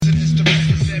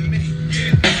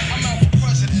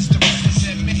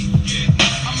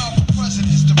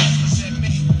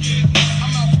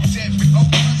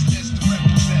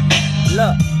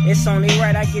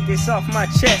get this off my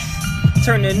chest.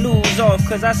 Turn the news off,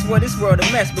 cause I swear this world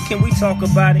a mess. But can we talk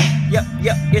about it? Yep,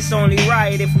 it's only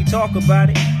right if we talk about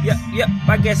it. Yep,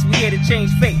 I guess we here to change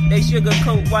fate. They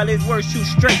sugarcoat while his words shoot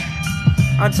straight.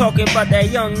 I'm talking about that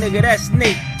young nigga, that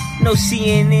Snake. No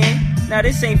CNN, now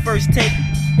this ain't first take.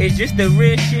 It's just the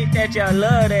real shit that y'all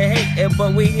love to hate.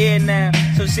 But we here now,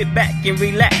 so sit back and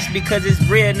relax, because it's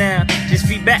real now. Just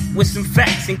be back with some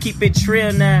facts and keep it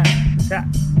trill now.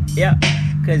 Yeah,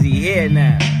 cause he here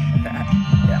now.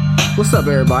 Yeah. What's up,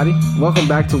 everybody? Welcome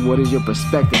back to What Is Your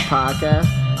Perspective podcast.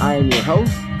 I am your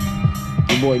host,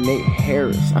 your boy Nate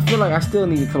Harris. I feel like I still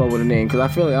need to come up with a name, because I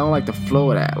feel like I don't like the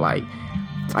flow of that. Like,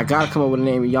 I gotta come up with a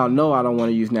name, and y'all know I don't want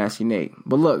to use Nasty Nate.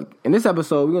 But look, in this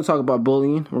episode, we're gonna talk about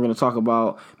bullying, we're gonna talk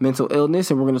about mental illness,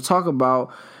 and we're gonna talk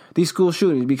about these school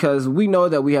shootings, because we know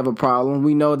that we have a problem.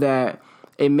 We know that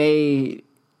it may,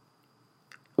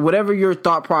 whatever your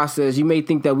thought process, you may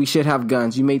think that we should have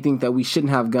guns, you may think that we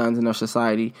shouldn't have guns in our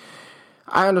society.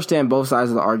 I understand both sides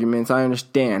of the arguments. I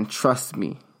understand, trust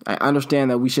me. I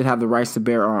understand that we should have the rights to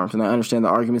bear arms, and I understand the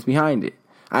arguments behind it.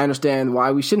 I understand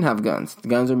why we shouldn't have guns. The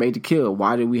guns are made to kill.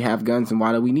 Why do we have guns and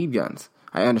why do we need guns?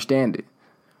 I understand it.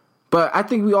 But I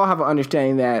think we all have an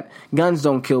understanding that guns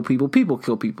don't kill people. People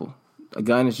kill people. A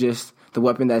gun is just the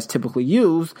weapon that's typically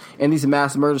used in these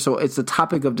mass murders, so it's a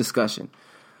topic of discussion.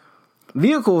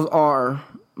 Vehicles are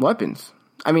weapons.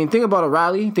 I mean, think about a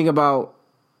rally. Think about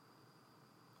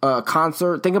a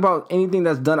concert. Think about anything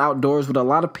that's done outdoors with a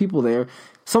lot of people there.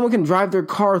 Someone can drive their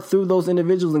car through those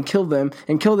individuals and kill them,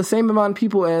 and kill the same amount of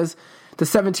people as the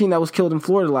 17 that was killed in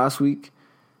Florida last week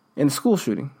in the school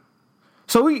shooting.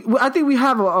 So I think we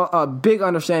have a big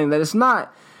understanding that it's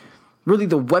not really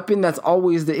the weapon that's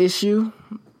always the issue.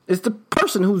 It's the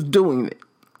person who's doing it.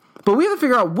 But we have to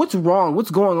figure out what's wrong,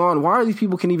 what's going on. Why are these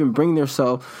people can even bring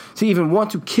themselves to even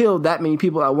want to kill that many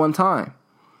people at one time?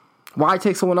 Why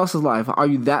take someone else's life? Are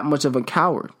you that much of a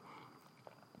coward?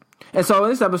 And so in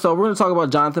this episode, we're going to talk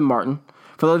about Jonathan Martin.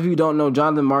 For those of you who don't know,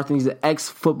 Jonathan Martin, he's an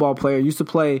ex-football player. He used to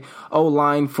play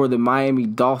O-line for the Miami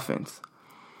Dolphins.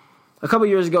 A couple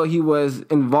years ago, he was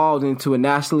involved into a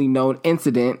nationally known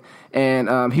incident,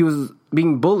 and he was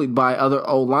being bullied by other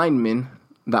O-linemen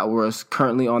that was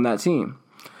currently on that team.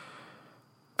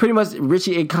 Pretty much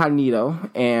Richie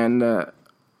Incognito and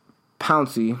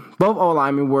Pouncey, both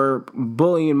O-linemen, were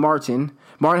bullying Martin.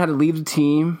 Martin had to leave the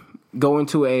team, go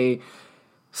into a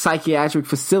psychiatric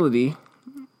facility.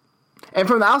 And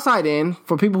from the outside in,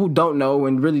 for people who don't know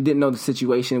and really didn't know the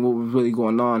situation, what was really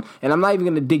going on, and I'm not even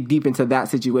going to dig deep into that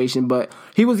situation, but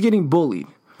he was getting bullied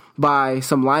by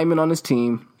some linemen on his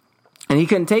team, and he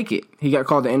couldn't take it. He got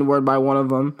called the N-word by one of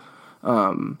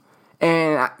them.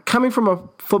 And coming from a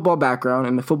football background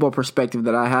and the football perspective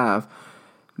that I have,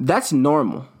 that's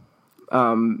normal.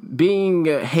 Being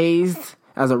hazed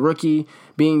as a rookie,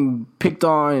 being picked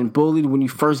on and bullied when you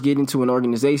first get into an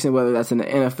organization, whether that's in the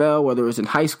NFL, whether it's in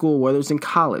high school, whether it's in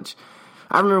college.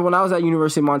 I remember when I was at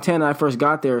University of Montana, I first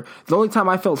got there, the only time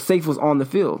I felt safe was on the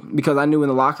field, because I knew in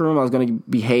the locker room I was going to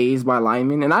be hazed by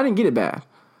linemen, and I didn't get it bad.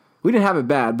 We didn't have it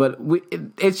bad, but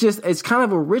it's kind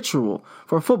of a ritual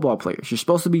for football players. You're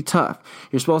supposed to be tough.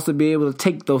 You're supposed to be able to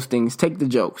take those things, take the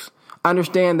jokes.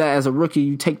 Understand that as a rookie,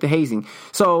 you take the hazing.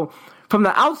 So from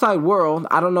the outside world,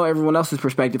 I don't know everyone else's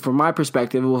perspective. From my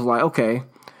perspective, it was like, okay,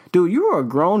 dude, you are a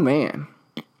grown man,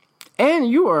 and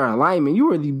you are a lineman.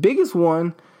 You are the biggest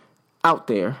one out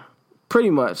there, pretty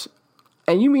much.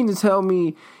 And you mean to tell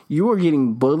me you are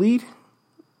getting bullied,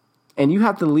 and you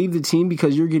have to leave the team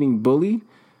because you're getting bullied?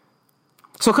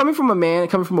 So coming from a man,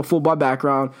 coming from a football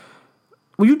background,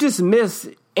 will you dismiss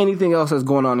anything else that's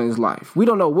going on in his life? We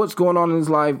don't know what's going on in his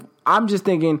life. I'm just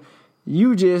thinking,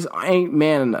 you just ain't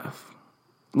man enough.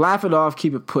 Laugh it off,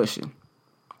 keep it pushing.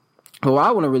 But what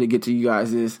I want to really get to you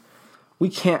guys is, we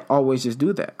can't always just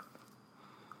do that.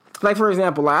 Like, for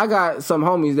example, I got some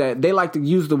homies that they like to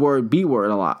use the word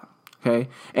B-word a lot. Okay,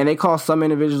 and they call some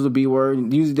individuals the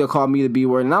B-word. Usually they'll call me the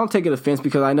B-word, and I don't take it offense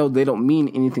because I know they don't mean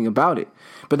anything about it.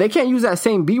 But they can't use that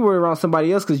same B-word around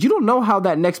somebody else, because you don't know how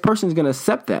that next person is going to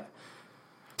accept that.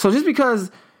 So just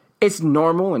because it's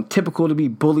normal and typical to be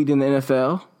bullied in the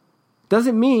NFL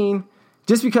doesn't mean,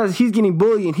 just because he's getting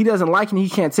bullied and he doesn't like it and he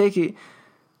can't take it,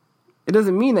 it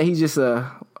doesn't mean that he's just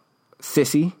a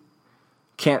sissy,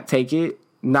 can't take it,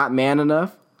 not man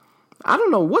enough. I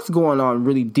don't know what's going on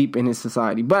really deep in his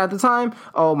society. But at the time,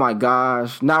 oh my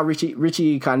gosh, now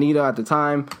Richie Incognito at the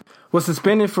time was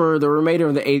suspended for the remainder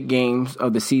of the 8 games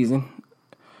of the season.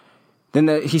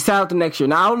 Then he sat out the next year.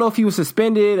 Now, I don't know if he was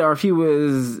suspended or if he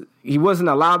wasn't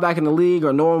allowed back in the league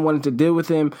or no one wanted to deal with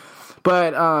him.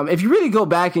 But if you really go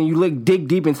back and you dig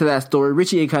deep into that story,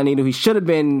 Richie Incognito, he should have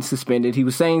been suspended. He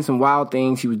was saying some wild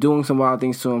things. He was doing some wild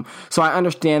things to him. So I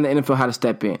understand the NFL how to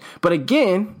step in. But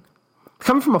again,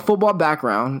 coming from a football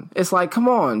background, it's like, come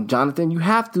on, Jonathan, you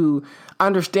have to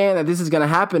understand that this is going to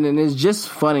happen, and it's just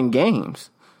fun and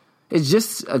games. It's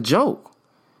just a joke.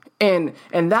 And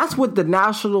that's what the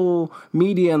national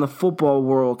media and the football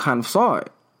world kind of saw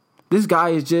it. This guy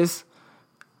is just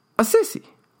a sissy.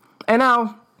 And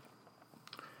now,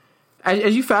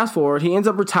 as you fast forward, he ends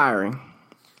up retiring.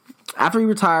 After he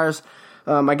retires,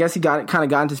 I guess he got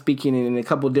into speaking in a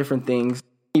couple of different things.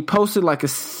 He posted like a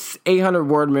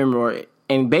 800-word memoir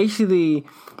and basically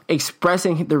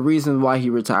expressing the reason why he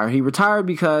retired. He retired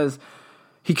because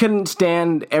he couldn't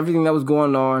stand everything that was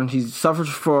going on. He suffered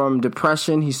from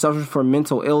depression. He suffered from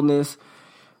mental illness.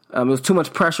 There was too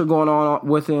much pressure going on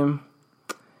with him.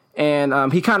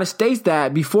 And he kind of states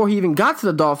that before he even got to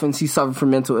the Dolphins, he suffered from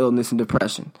mental illness and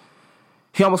depression.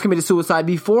 He almost committed suicide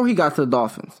before he got to the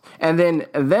Dolphins. And then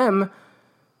them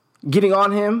getting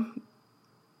on him.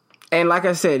 And like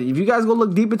I said, if you guys go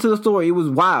look deep into the story, it was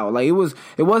wild. Like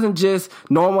it wasn't just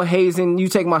normal hazing. You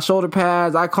take my shoulder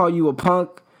pads, I call you a punk.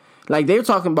 Like they were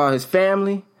talking about his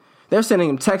family. They're sending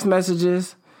him text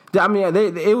messages. I mean,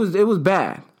 it was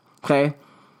bad. Okay,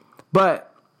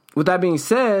 but with that being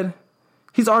said,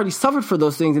 he's already suffered for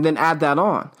those things, and then add that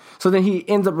on. So then he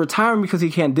ends up retiring because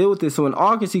he can't deal with this. So in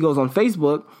August, he goes on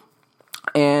Facebook,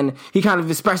 and he kind of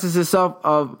expresses himself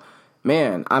of,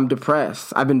 man, I'm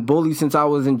depressed. I've been bullied since I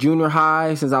was in junior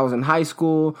high, since I was in high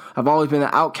school. I've always been an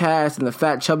outcast and the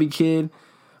fat, chubby kid.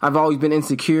 I've always been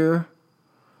insecure.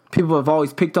 People have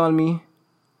always picked on me.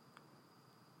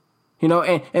 You know,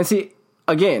 and see,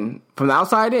 again, from the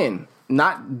outside in,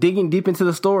 not digging deep into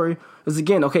the story, is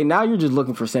again, okay, now you're just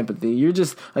looking for sympathy. You're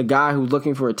just a guy who's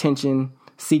looking for attention,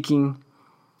 seeking.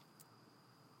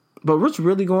 But what's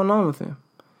really going on with him?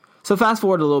 So fast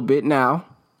forward a little bit now.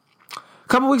 A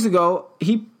couple weeks ago,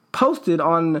 he posted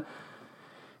on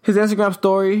his Instagram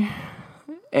story,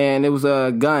 and it was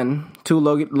a gun, 2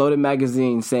 loaded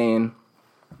magazines, saying,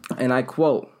 and I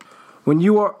quote, when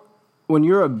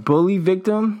you're a bully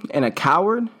victim and a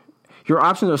coward, your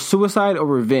options are suicide or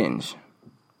revenge.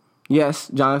 Yes,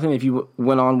 Jonathan, if you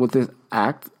went on with this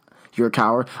act, you're a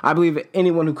coward. I believe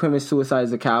anyone who commits suicide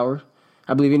is a coward.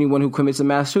 I believe anyone who commits a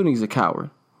mass shooting is a coward.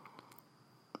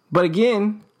 But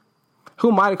again,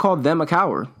 who might have called them a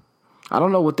coward? I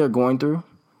don't know what they're going through.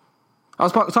 I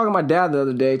was talking to my dad the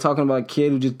other day, talking about a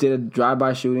kid who just did a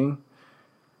drive-by shooting.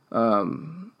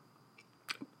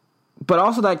 But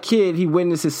also that kid, he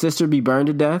witnessed his sister be burned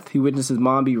to death. He witnessed his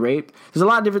mom be raped. There's a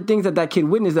lot of different things that kid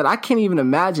witnessed that I can't even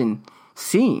imagine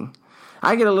seeing.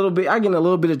 I get in a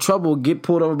little bit of trouble, get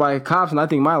pulled over by cops, and I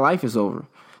think my life is over.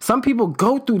 Some people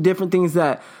go through different things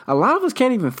that a lot of us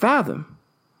can't even fathom.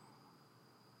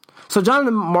 So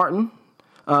Jonathan Martin,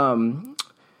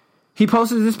 he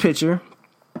posted this picture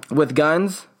with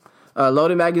guns,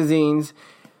 loaded magazines,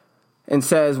 and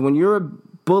says, when you're a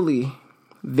bully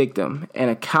victim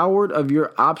and a coward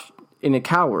your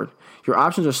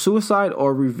options are suicide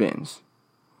or revenge.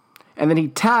 And then he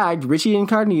tagged Richie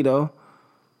Incognito,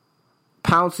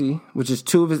 Pouncey, which is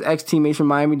 2 of his ex-teammates from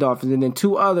Miami Dolphins, and then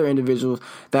 2 other individuals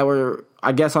that were,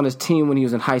 I guess, on his team when he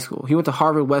was in high school. He went to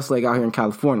Harvard Westlake out here in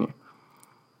California.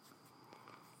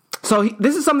 So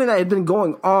this is something that had been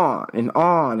going on and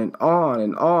on and on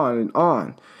and on and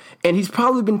on. And he's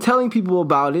probably been telling people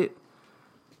about it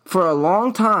for a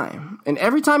long time. And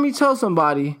every time he tells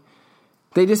somebody,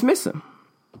 they dismiss him.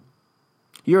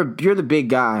 You're the big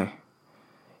guy.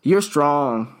 You're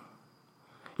strong.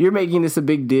 You're making this a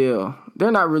big deal.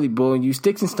 They're not really bullying you.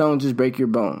 Sticks and stones just break your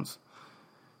bones.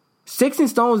 Sticks and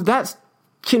stones, that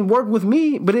can work with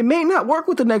me, but it may not work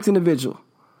with the next individual.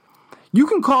 You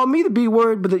can call me the B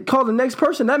word, but call the next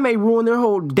person, that may ruin their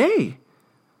whole day.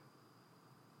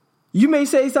 You may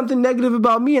say something negative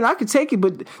about me and I could take it,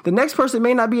 but the next person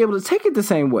may not be able to take it the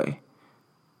same way.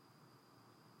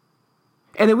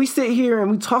 And then we sit here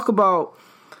and we talk about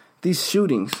these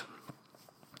shootings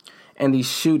and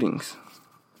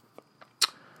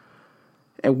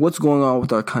what's going on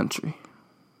with our country.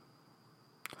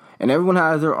 And everyone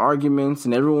has their arguments,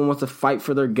 and everyone wants to fight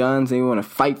for their guns, and they want to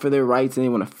fight for their rights, and they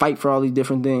want to fight for all these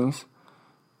different things.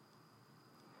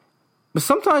 But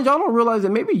sometimes y'all don't realize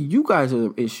that maybe you guys are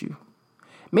the issue.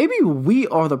 Maybe we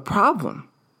are the problem.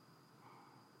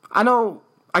 I know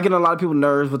I get a lot of people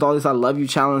nervous with all this I love you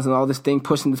challenge and all this thing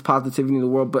pushing this positivity in the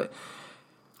world, but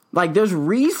like there's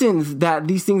reasons that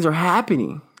these things are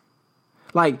happening.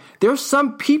 Like there's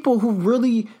some people who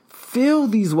really feel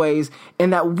these ways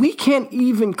and that we can't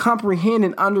even comprehend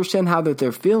and understand how that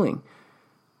they're feeling.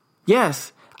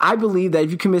 Yes, I believe that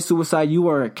if you commit suicide, you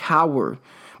are a coward.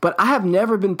 But I have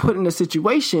never been put in a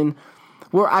situation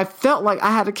where I felt like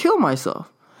I had to kill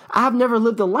myself. I have never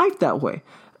lived a life that way.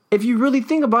 If you really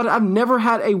think about it, I've never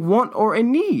had a want or a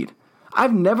need.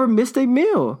 I've never missed a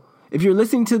meal. If you're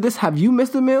listening to this, have you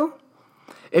missed a meal?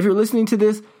 If you're listening to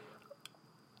this,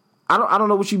 I don't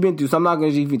know what you've been through, so I'm not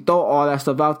going to even throw all that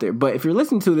stuff out there. But if you're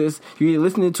listening to this, you're either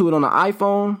listening to it on an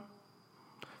iPhone,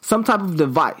 some type of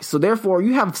device. So therefore,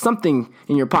 you have something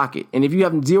in your pocket. And if you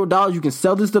have $0, you can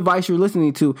sell this device you're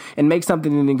listening to and make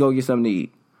something and then go get something to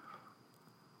eat.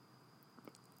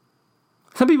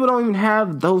 Some people don't even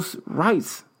have those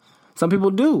rights. Some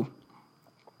people do.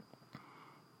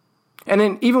 And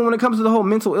then even when it comes to the whole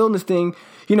mental illness thing,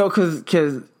 you know,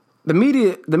 because the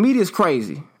media is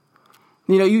crazy.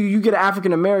 You know, you get an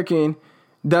African American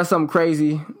does something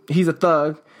crazy, he's a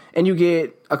thug, and you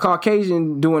get a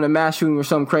Caucasian doing a mass shooting or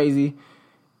something crazy,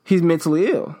 he's mentally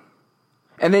ill.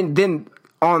 And then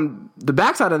on the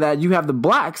backside of that, you have the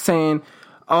blacks saying,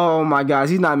 oh my gosh,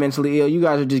 he's not mentally ill. You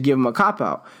guys are just giving him a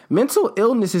cop-out. Mental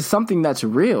illness is something that's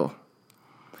real.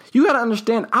 You got to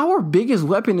understand, our biggest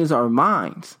weapon is our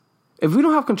minds. If we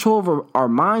don't have control over our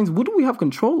minds, what do we have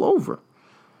control over?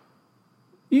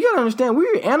 You got to understand,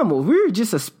 we're animals. We're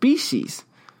just a species.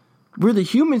 We're the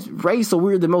human race, so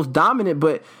we're the most dominant,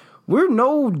 but we're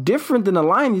no different than a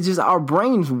lion. It's just our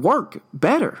brains work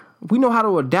better. We know how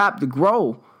to adapt, to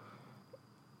grow.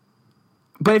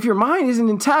 But if your mind isn't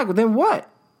intact, then what?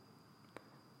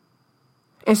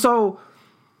 And so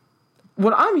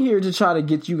what I'm here to try to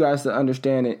get you guys to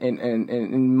understand,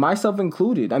 and myself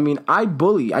included, I mean, I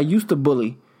bully. I used to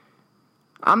bully.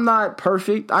 I'm not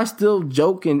perfect. I still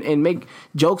joke and make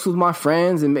jokes with my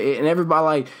friends and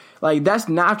everybody. Like that's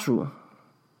natural.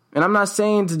 And I'm not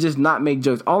saying to just not make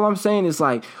jokes. All I'm saying is,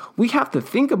 like, we have to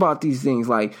think about these things.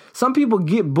 Like, some people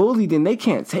get bullied and they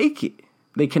can't take it.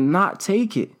 They cannot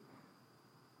take it.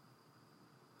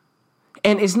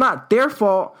 And it's not their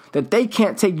fault that they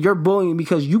can't take your bullying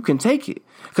because you can take it.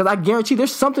 Because I guarantee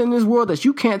there's something in this world that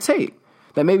you can't take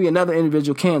that maybe another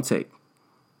individual can take.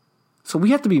 So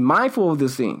we have to be mindful of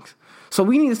these things. So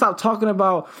we need to stop talking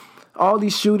about all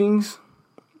these shootings.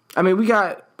 I mean, we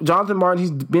got Jonathan Martin.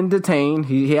 He's been detained.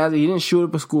 He didn't shoot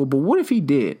up a school. But what if he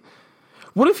did?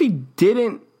 What if he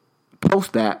didn't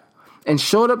post that and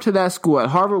showed up to that school at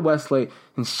Harvard Westlake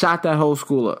and shot that whole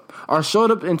school up? Or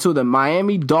showed up into the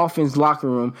Miami Dolphins locker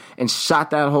room and shot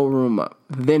that whole room up?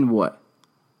 Then what?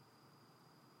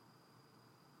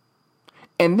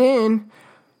 And then,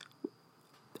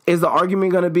 is the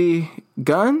argument going to be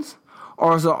guns?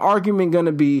 Or is the argument going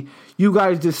to be, you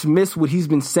guys dismiss what he's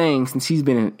been saying since he's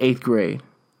been in 8th grade?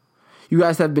 You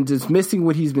guys have been dismissing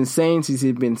what he's been saying since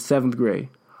he's been 7th grade.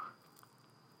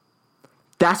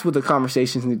 That's what the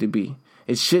conversations need to be.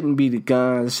 It shouldn't be the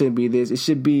guns. It shouldn't be this. It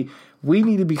should be, we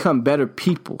need to become better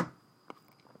people.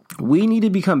 We need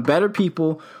to become better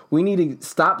people. We need to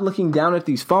stop looking down at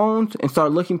these phones and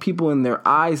start looking people in their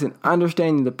eyes and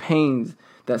understanding the pains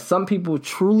that some people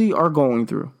truly are going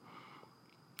through.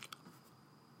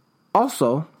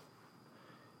 Also,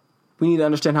 we need to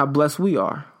understand how blessed we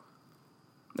are.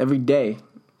 Every day,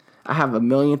 I have a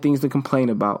million things to complain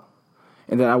about,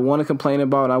 and that I want to complain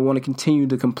about, and I want to continue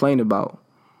to complain about.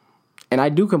 And I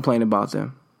do complain about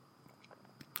them.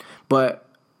 But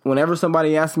whenever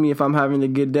somebody asks me if I'm having a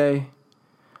good day,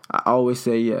 I always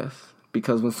say yes.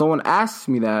 Because when someone asks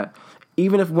me that,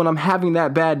 even if when I'm having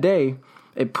that bad day,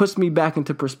 it puts me back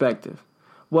into perspective.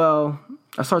 Well,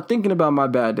 I start thinking about my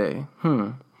bad day.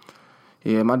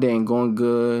 Yeah, my day ain't going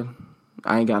good.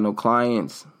 I ain't got no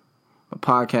clients. My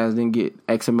podcast didn't get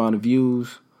X amount of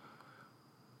views.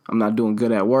 I'm not doing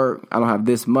good at work. I don't have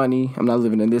this money. I'm not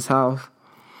living in this house.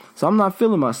 So I'm not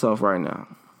feeling myself right now.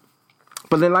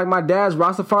 But then, like my dad's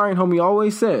Rastafarian homie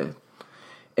always said,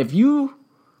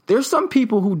 there's some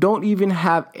people who don't even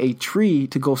have a tree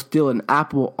to go steal an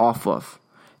apple off of.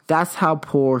 That's how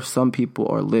poor some people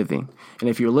are living. And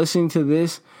if you're listening to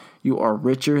this, you are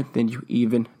richer than you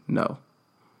even know.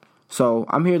 So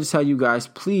I'm here to tell you guys,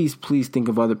 please think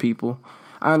of other people.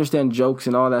 I understand jokes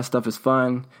and all that stuff is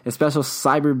fun, especially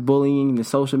cyberbullying in the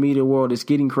social media world. It's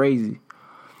getting crazy.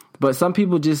 But some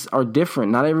people just are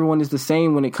different. Not everyone is the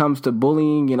same when it comes to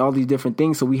bullying and all these different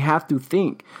things. So we have to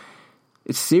think.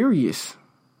 It's serious.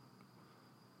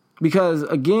 Because,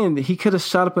 again, he could have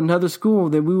shot up another school.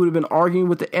 Then we would have been arguing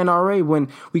with the NRA when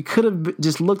we could have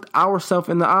just looked ourselves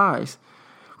in the eyes.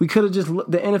 The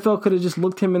NFL could have just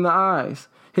looked him in the eyes.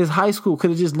 His high school could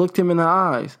have just looked him in the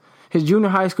eyes. His junior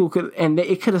high school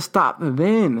it could have stopped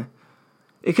then.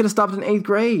 It could have stopped in 8th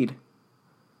grade.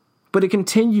 But it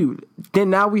continued. Then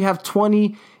now we have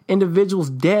 20 individuals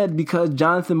dead because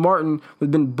Jonathan Martin has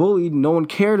been bullied. No one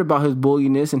cared about his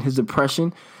bulliness and his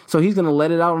oppression. So he's going to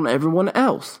let it out on everyone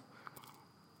else.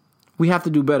 We have to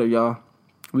do better, y'all.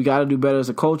 We got to do better as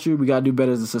a culture. We got to do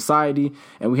better as a society.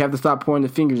 And we have to stop pointing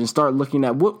the fingers and start looking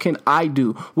at what can I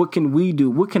do? What can we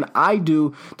do? What can I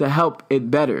do to help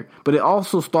it better? But it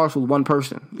also starts with one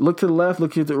person. Look to the left.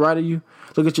 Look to the right of you.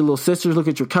 Look at your little sisters. Look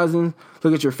at your cousins.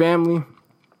 Look at your family.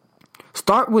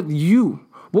 Start with you.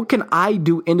 What can I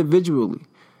do individually?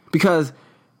 Because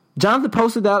Jonathan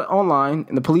posted that online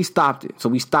and the police stopped it. So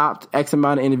we stopped X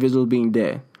amount of individuals being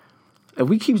dead. If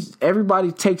we keep,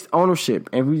 everybody takes ownership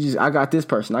and we just, I got this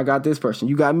person,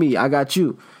 you got me, I got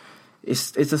you.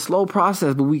 It's a slow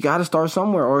process, but we got to start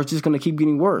somewhere or it's just going to keep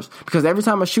getting worse. Because every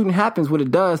time a shooting happens, what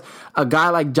it does, a guy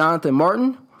like Jonathan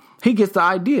Martin, he gets the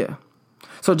idea.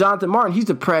 So Jonathan Martin, he's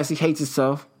depressed, he hates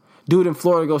himself. Dude in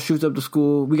Florida goes shoots up the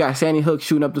school. We got Sandy Hook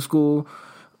shooting up the school.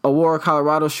 Aurora,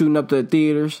 Colorado shooting up the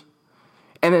theaters.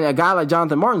 And then a guy like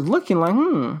Jonathan Martin's looking like,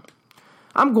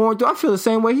 I feel the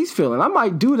same way he's feeling. I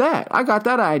might do that. I got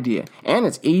that idea. And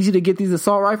it's easy to get these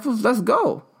assault rifles. Let's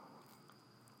go.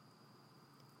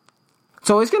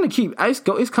 So it's going to keep, it's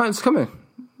coming.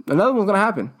 Another one's going to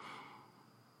happen.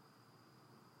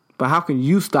 But how can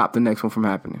you stop the next one from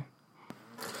happening?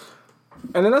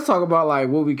 And then let's talk about like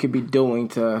what we could be doing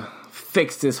to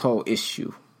fix this whole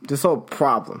issue, this whole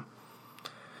problem.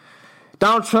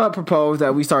 Donald Trump proposed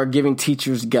that we start giving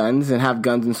teachers guns and have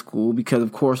guns in school because,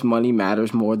 of course, money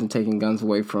matters more than taking guns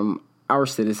away from our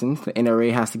citizens. The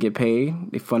NRA has to get paid.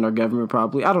 They fund our government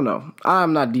probably. I don't know.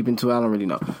 I'm not deep into it. I don't really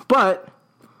know. But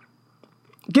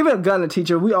giving a gun to a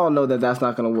teacher, we all know that that's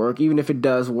not going to work. Even if it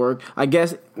does work, I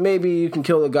guess maybe you can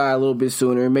kill the guy a little bit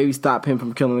sooner, maybe stop him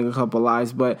from killing a couple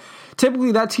lives. But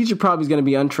typically that teacher probably is going to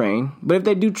be untrained. But if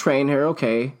they do train her,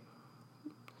 okay,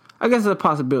 I guess it's a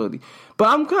possibility. But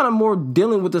I'm kind of more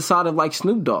dealing with the side of like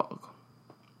Snoop Dogg.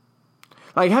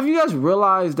 Like, have you guys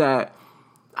realized that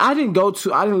I didn't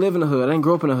live in the hood. I didn't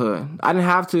grow up in the hood. I didn't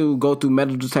have to go through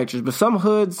metal detectors. But some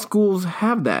hood schools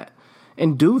have that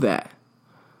and do that.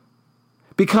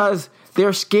 Because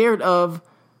they're scared of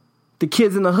the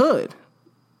kids in the hood.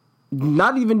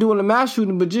 Not even doing a mass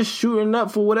shooting, but just shooting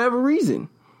up for whatever reason.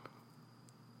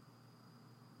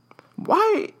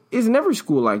 Why isn't every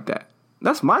school like that?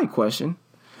 That's my question.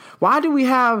 Why do we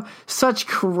have such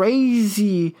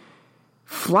crazy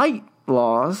flight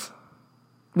laws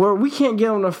where we can't get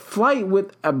on a flight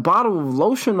with a bottle of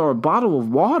lotion or a bottle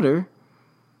of water,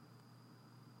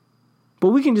 but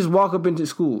we can just walk up into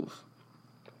schools?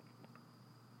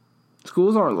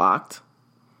 Schools aren't locked.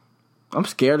 I'm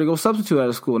scared to go substitute at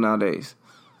a school nowadays.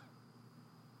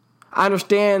 I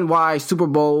understand why Super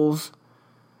Bowls,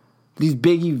 these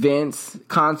big events,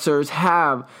 concerts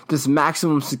have this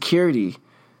maximum security.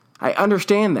 I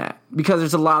understand that because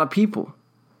there's a lot of people.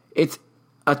 It's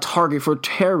a target for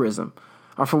terrorism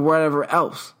or for whatever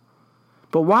else.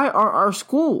 But why are our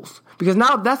schools? Because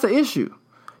now that's the issue.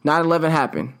 9/11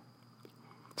 happened.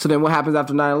 So then what happens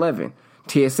after 9/11?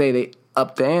 TSA, they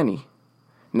upped the ante.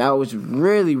 Now it's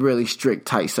really, really strict,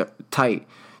 tight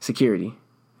security.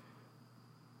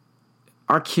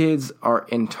 Our kids are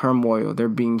in turmoil. They're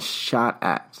being shot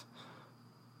at.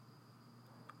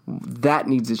 That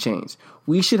needs to change.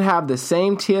 We should have the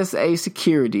same TSA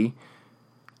security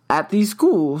at these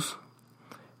schools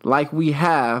like we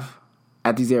have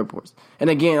at these airports. And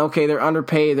again, okay, they're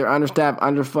underpaid, they're understaffed,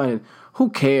 underfunded.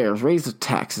 Who cares? Raise the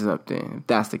taxes up then, if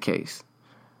that's the case.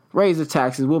 Raise the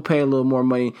taxes. We'll pay a little more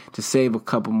money to save a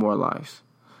couple more lives.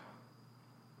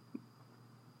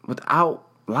 Without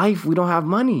life, we don't have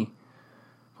money.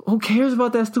 Who cares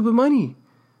about that stupid money?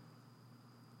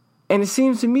 And it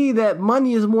seems to me that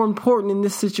money is more important in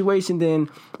this situation than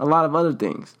a lot of other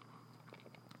things.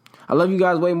 I love you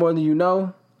guys way more than you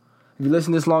know. If you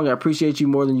listen this long, I appreciate you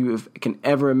more than you can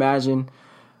ever imagine.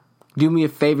 Do me a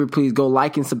favor, please go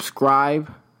like and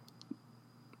subscribe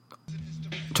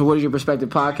to What Is Your Perspective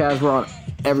podcast. We're on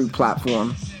every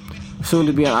platform. Soon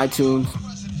to be on iTunes.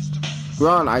 We're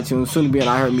on iTunes. Soon to be on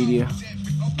iHeartMedia.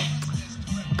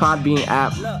 Podbean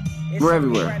app. We're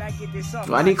everywhere.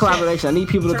 I need collaboration. I need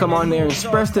people to come on there and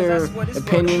express their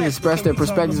opinions, express their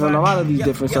perspectives on a lot of these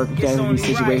different circumstances,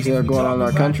 these situations that are going on in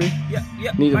our country.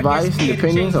 Need advice, need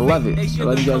opinions? I love it. I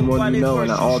love you guys more than you know,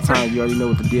 and at all times you already know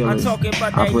what the deal is.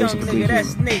 Operation Complete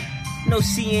Human. No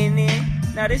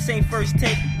CNN. Now this ain't first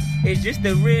take. It's just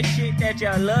the real shit that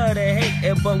y'all love to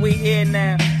hate. But we here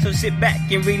now, so sit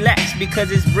back and relax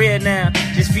because it's real now.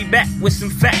 Just feedback with some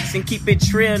facts and keep it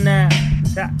trill now.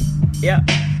 Yeah,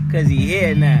 cause he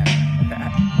here now.